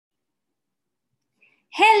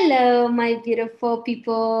Hello, my beautiful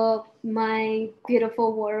people, my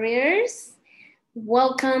beautiful warriors.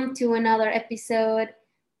 Welcome to another episode,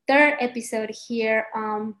 third episode here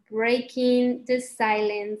on Breaking the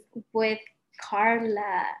Silence with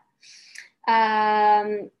Carla.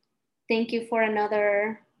 Um, Thank you for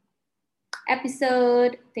another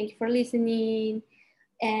episode. Thank you for listening.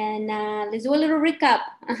 And let's do a little recap.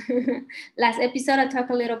 Last episode, I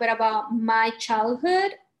talked a little bit about my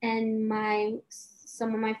childhood and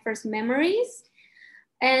some of my first memories.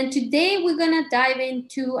 And today we're gonna dive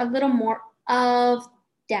into a little more of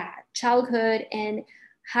that childhood and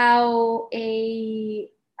how a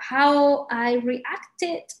how I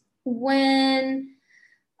reacted when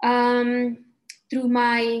um, through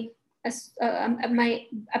my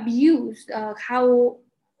abuse. How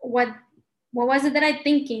what what was it that I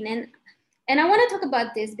thinking and I want to talk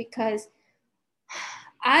about this because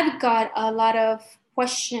I've got a lot of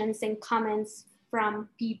questions and comments from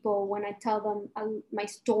people when I tell them my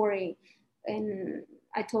story and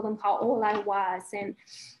I told them how old I was, and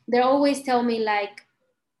they always tell me like,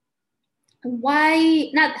 why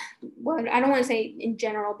not? Well, I don't want to say in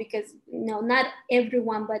general because not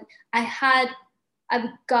everyone, but I've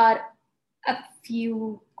got a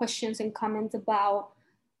few questions and comments about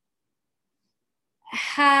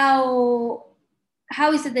how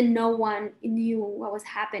how is it that no one knew what was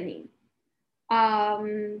happening?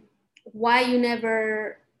 Why you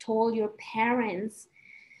never told your parents?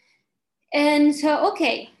 And so,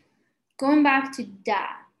 okay, going back to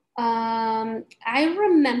that, I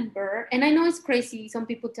remember, and I know it's crazy. Some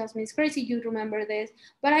people tell me it's crazy you remember this,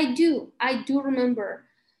 but I do remember.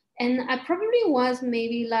 And I probably was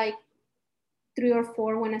maybe like 3 or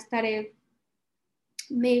 4 when I started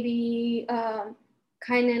maybe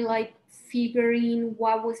kind of like figuring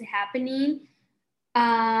what was happening.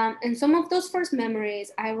 And some of those first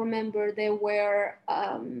memories, I remember they were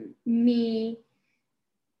me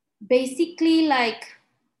basically like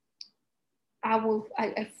I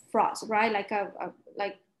froze, right? I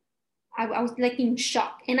was like in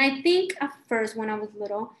shock. And I think at first when I was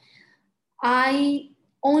little, I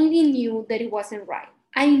only knew that it wasn't right.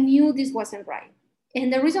 I knew this wasn't right.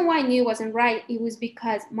 And the reason why I knew it wasn't right, it was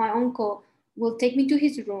because my uncle will take me to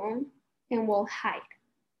his room and will hide.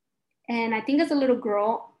 And I think as a little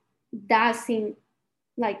girl, that seemed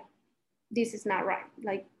like this is not right.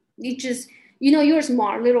 Like it just, you're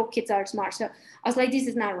smart. Little kids are smart. So I was like, this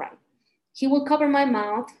is not right. He will cover my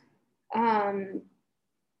mouth, um,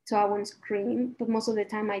 so I wouldn't scream. But most of the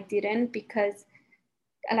time I didn't because,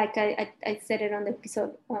 like I said it on the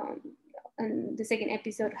episode, on the second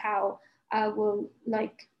episode, how I will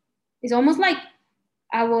like, it's almost like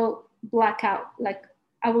I will black out. Like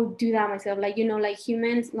I will do that myself. Like, like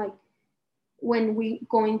humans, like when we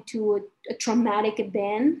go into a traumatic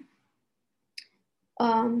event,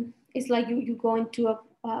 it's like you go into a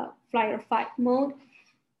flight or fight mode.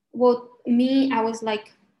 Well, me, I was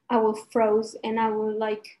like, I will froze and I will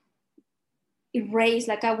like erase,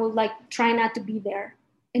 like I will like try not to be there.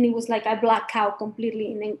 And it was like I black out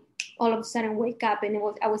completely and then all of a sudden wake up and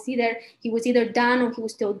he was either done or he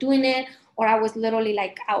was still doing it, or I was literally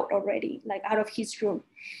like out already, like out of his room.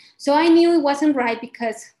 So I knew it wasn't right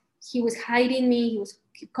because he was hiding me,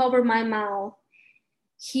 he covered my mouth.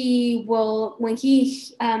 He will when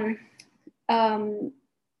he um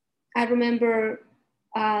I remember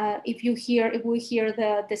if we hear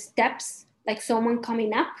the steps, like someone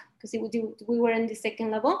coming up, because we were in the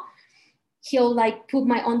second level, he'll like put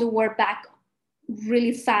my underwear back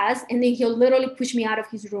really fast, and then he'll literally push me out of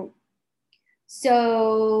his room.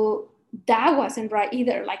 So that wasn't right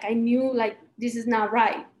either. Like I knew like this is not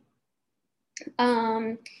right.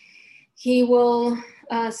 Um, he will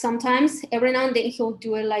sometimes every now and then he'll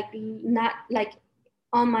do it like not like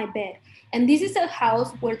on my bed. And this is a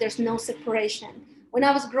house where there's no separation. When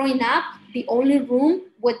I was growing up, the only room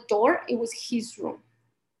with door, it was his room.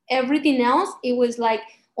 Everything else, it was like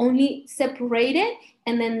only separated.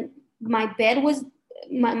 And then my bed was,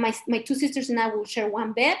 my two sisters and I will share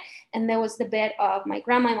one bed. And there was the bed of my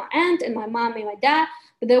grandma, my aunt, and my mom and my dad.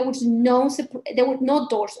 But there were no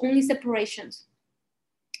doors, only separations.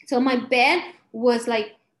 So my bed was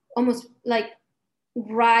like almost like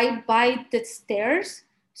right by the stairs,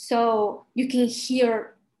 so you can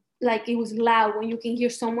hear, like it was loud when you can hear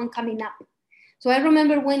someone coming up. So I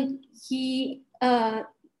remember when he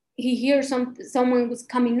hears someone was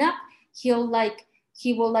coming up, he will like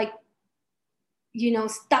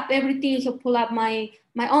stop everything. He'll pull up my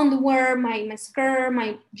underwear, my skirt,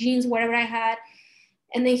 my jeans, whatever I had,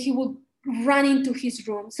 and then he will run into his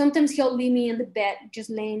room. Sometimes he'll leave me in the bed just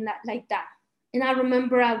laying like that. And I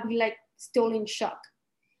remember I'd be like still in shock.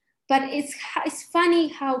 But it's funny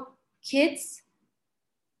how kids,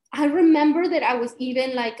 I remember that I was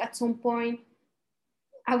even like at some point,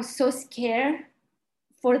 I was so scared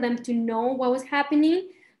for them to know what was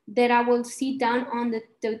happening that I will sit down on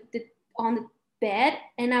on the bed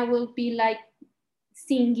and I will be like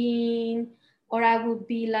singing, or I would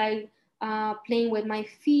be like playing with my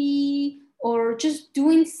feet or just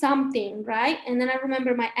doing something, right? And then I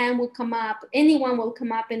remember my aunt will come up, anyone will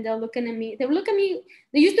come up and they'll look at me. They'll look at me,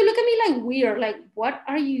 they used to look at me like weird, like, what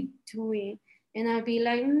are you doing? And I'd be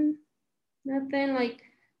like, nothing, like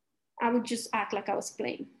I would just act like I was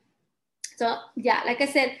playing. So yeah, like I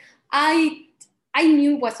said, I I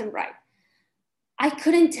knew it wasn't right. I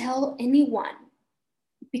couldn't tell anyone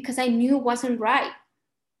because I knew it wasn't right.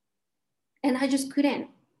 And I just couldn't.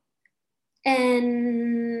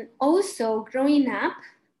 And also growing up,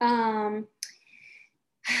 um,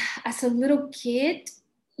 as a little kid,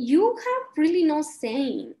 you have really no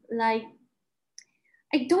saying. Like,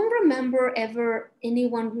 I don't remember ever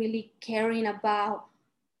anyone really caring about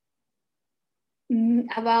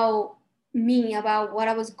me, about what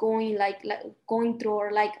I was like going through,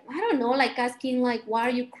 or like, I don't know, like asking like, why are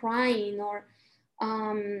you crying, or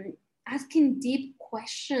asking deep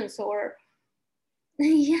questions, or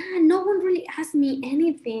yeah, no one really asked me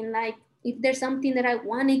anything, like if there's something that I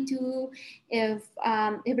wanted to, if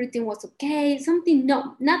everything was okay, something.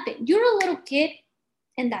 No, nothing. You're a little kid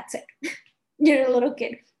and that's it. You're a little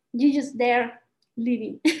kid, you're just there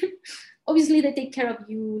living. Obviously they take care of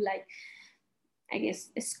you, like I guess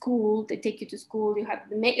a school, they take you to school, you have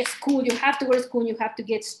to make a school, you have to go to school, you have to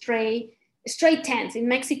get straight tens. In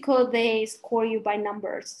Mexico, they score you by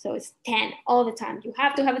numbers. So it's 10 all the time. You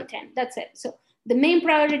have to have a 10. That's it. So the main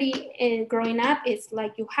priority in growing up is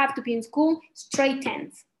like you have to be in school, straight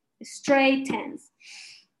tens, straight tens.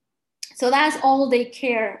 So that's all they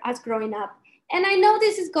care as growing up. And I know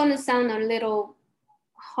this is going to sound a little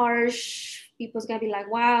harsh. People's going to be like,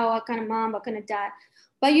 wow, what kind of mom, what kind of dad?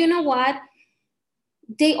 But you know what?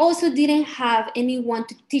 They also didn't have anyone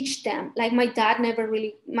to teach them. Like my dad never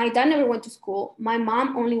went to school. My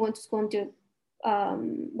mom only went to school into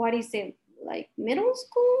what is it, like middle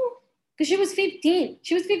school? Because she was 15.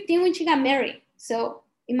 She was 15 when she got married. So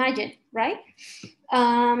imagine, right?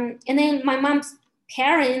 And then my mom's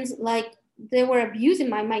parents, like they were abusing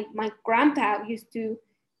my grandpa used to,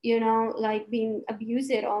 you know, like being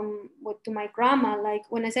abused to my grandma. Like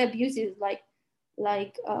when I say abuse, is like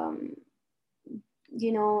how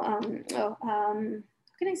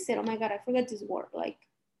can I say? Oh my God, I forgot this word. Like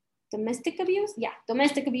domestic abuse. Yeah,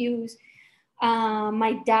 domestic abuse.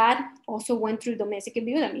 My dad also went through domestic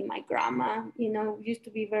abuse. I mean, my grandma, you know, used to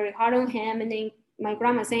be very hard on him, and then my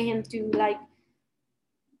grandma sent him to like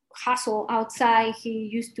hustle outside. He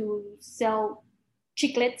used to sell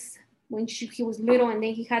chiclets when he was little, and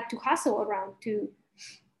then he had to hustle around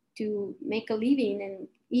to make a living and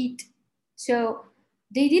eat. So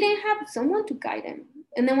they didn't have someone to guide them.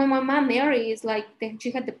 And then when my mom married, it's like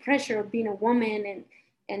she had the pressure of being a woman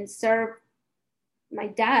and serve my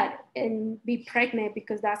dad and be pregnant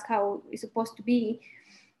because that's how it's supposed to be.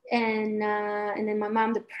 And then my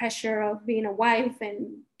mom, the pressure of being a wife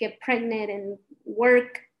and get pregnant and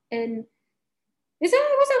work, and it was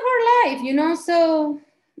a hard life, you know. So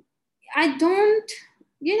I don't,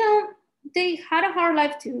 you know, they had a hard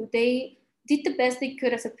life too. They did the best they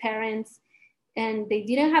could as a parents, and they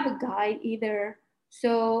didn't have a guide either.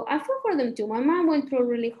 So I feel for them too. My mom went through a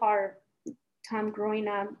really hard time growing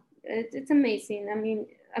up. It's amazing. I mean,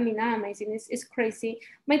 not amazing. It's crazy.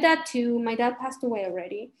 My dad too. My dad passed away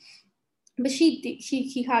already, but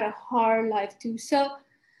he had a hard life too. So,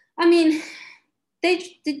 I mean, they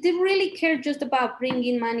really care just about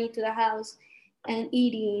bringing money to the house and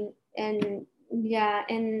eating, and yeah,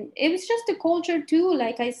 and it was just the culture too.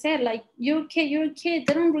 Like I said, like you're a kid.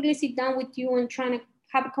 They don't really sit down with you and trying to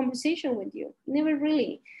have a conversation with you. Never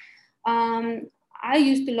really. Um, I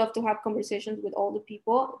used to love to have conversations with older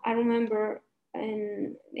people. I remember,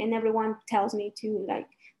 and everyone tells me too, like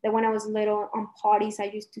that when I was little on parties, I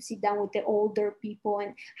used to sit down with the older people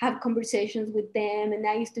and have conversations with them, and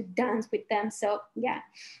I used to dance with them. So yeah.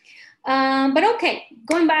 But okay,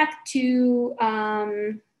 going back to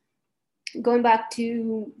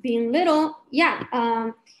being little, yeah.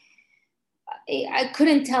 I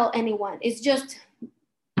couldn't tell anyone. It's just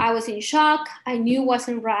I was in shock. I knew it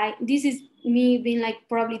wasn't right. This is me being like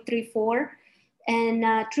probably 3, 4, and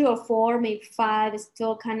 3 or 4, maybe 5 is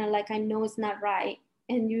still kind of like I know it's not right.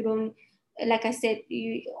 And you don't, like I said,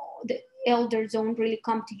 the elders don't really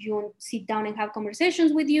come to you and sit down and have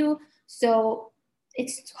conversations with you. So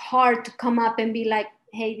it's hard to come up and be like,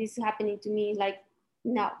 hey, this is happening to me. Like,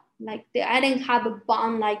 no, I didn't have a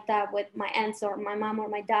bond like that with my aunts or my mom or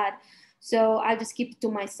my dad. So I just keep it to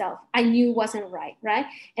myself. I knew it wasn't right, right?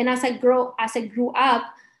 And as I grew up,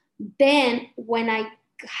 then when I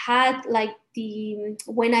had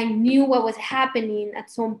when I knew what was happening,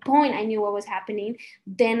 at some point I knew what was happening,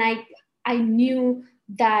 then I knew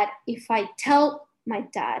that if I tell my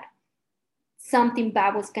dad, something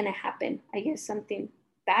bad was gonna happen. I guess something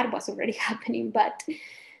bad was already happening, but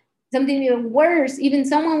something even worse, even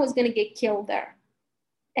someone was gonna get killed there.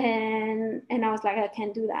 And I was like, I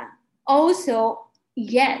can't do that. Also,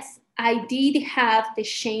 yes, I did have the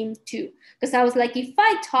shame too, because I was like, if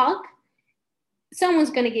I talk,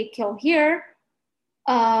 someone's gonna get killed here,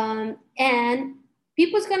 and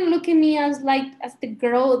people's gonna look at me as the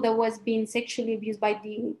girl that was being sexually abused by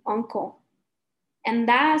the uncle. And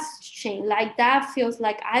that's shame. Like, that feels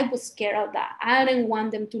like I was scared of that. I didn't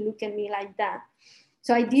want them to look at me like that.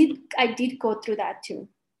 So I did go through that too.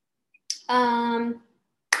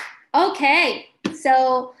 Okay,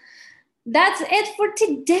 so that's it for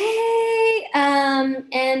today.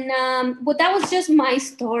 But that was just my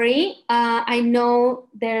story. I know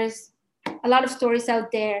there's a lot of stories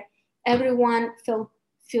out there. Everyone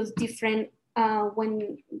feels different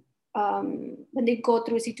when they go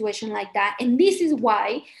through a situation like that. And this is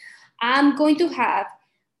why I'm going to have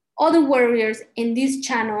other warriors in this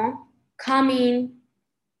channel coming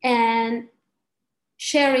and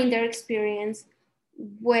sharing their experience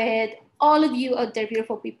with all of you out there,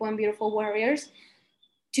 beautiful people and beautiful warriors,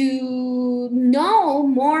 to know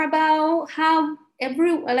more about how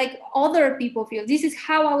other people feel. This is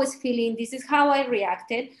how I was feeling, this is how I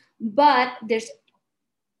reacted, but there's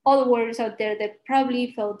other warriors out there that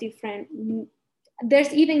probably felt different.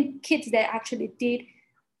 There's even kids that actually did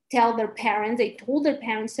tell their parents, they told their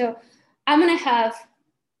parents. So I'm gonna have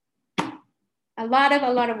a lot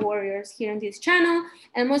of warriors here on this channel.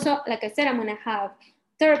 And also, like I said, I'm gonna have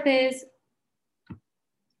therapists,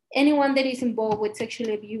 anyone that is involved with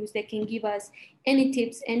sexual abuse that can give us any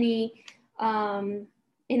tips, any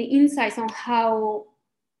insights on how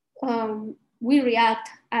we react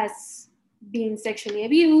as being sexually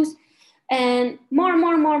abused, and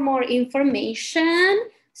more information.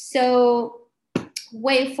 So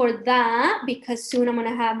wait for that, because soon I'm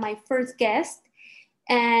gonna have my first guest,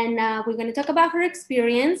 and we're gonna talk about her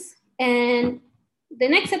experience. And the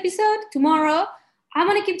next episode, tomorrow, I'm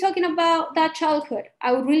gonna keep talking about that childhood.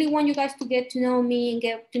 I would really want you guys to get to know me and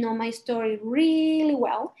get to know my story really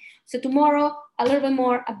well. So tomorrow, a little bit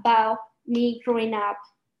more about me growing up,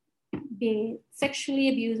 being sexually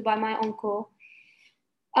abused by my uncle,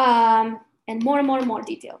 and more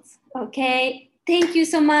details, okay? Thank you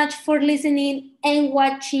so much for listening and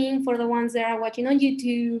watching, for the ones that are watching on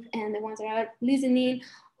YouTube and the ones that are listening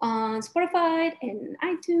on Spotify and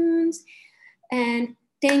iTunes. And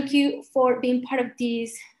thank you for being part of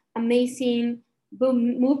this amazing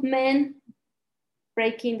movement,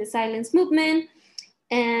 Breaking the Silence movement.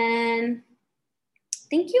 And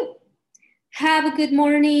thank you. Have a good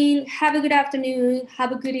morning, have a good afternoon,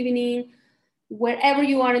 have a good evening, wherever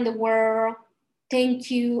you are in the world.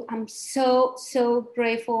 Thank you. I'm so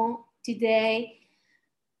grateful today.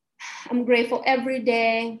 I'm grateful every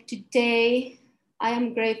day. Today, I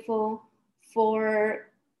am grateful for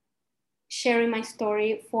sharing my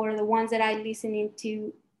story, for the ones that are listening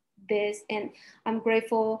to this. And I'm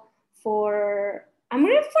grateful for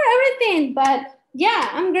everything. But yeah,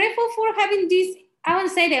 I'm grateful for having this. I want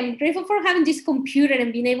to say that I'm grateful for having this computer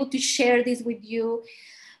and being able to share this with you.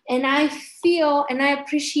 And I feel and I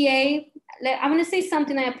appreciate, I'm going to say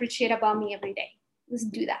something I appreciate about me every day. Let's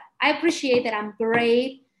do that. I appreciate that I'm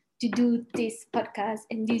brave to do this podcast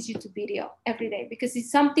and this YouTube video every day, because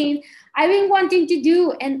it's something I've been wanting to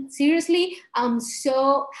do. And seriously, I'm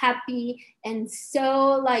so happy and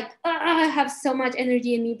so I have so much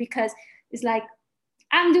energy in me, because it's like,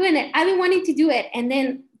 I'm doing it. I've been wanting to do it. And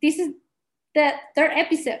then this is the third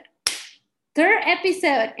episode,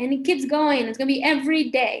 and it keeps going. It's going to be every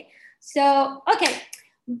day. So, okay.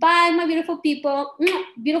 Bye, my beautiful people,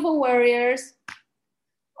 beautiful warriors.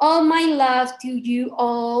 All my love to you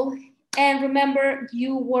all. And remember,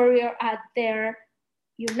 you warrior out there,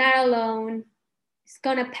 you're not alone. It's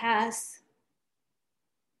gonna pass.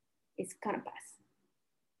 It's gonna pass.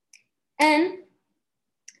 And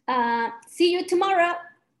see you tomorrow.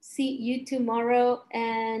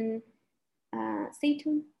 And stay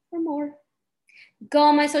tuned for more. Go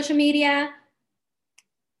on my social media: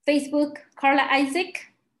 Facebook, Carla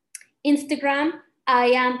Isaac; Instagram, I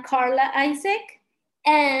am Carla Isaac;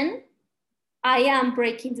 and I am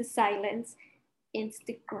Breaking the Silence,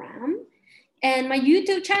 Instagram; and my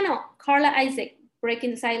YouTube channel, Carla Isaac,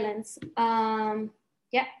 Breaking the Silence.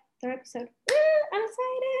 Yeah, third episode. I'm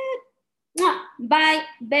excited. Mwah. Bye.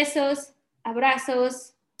 Besos.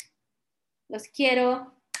 Abrazos. Los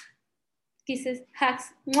quiero. Kisses.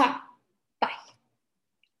 Hugs. Mwah.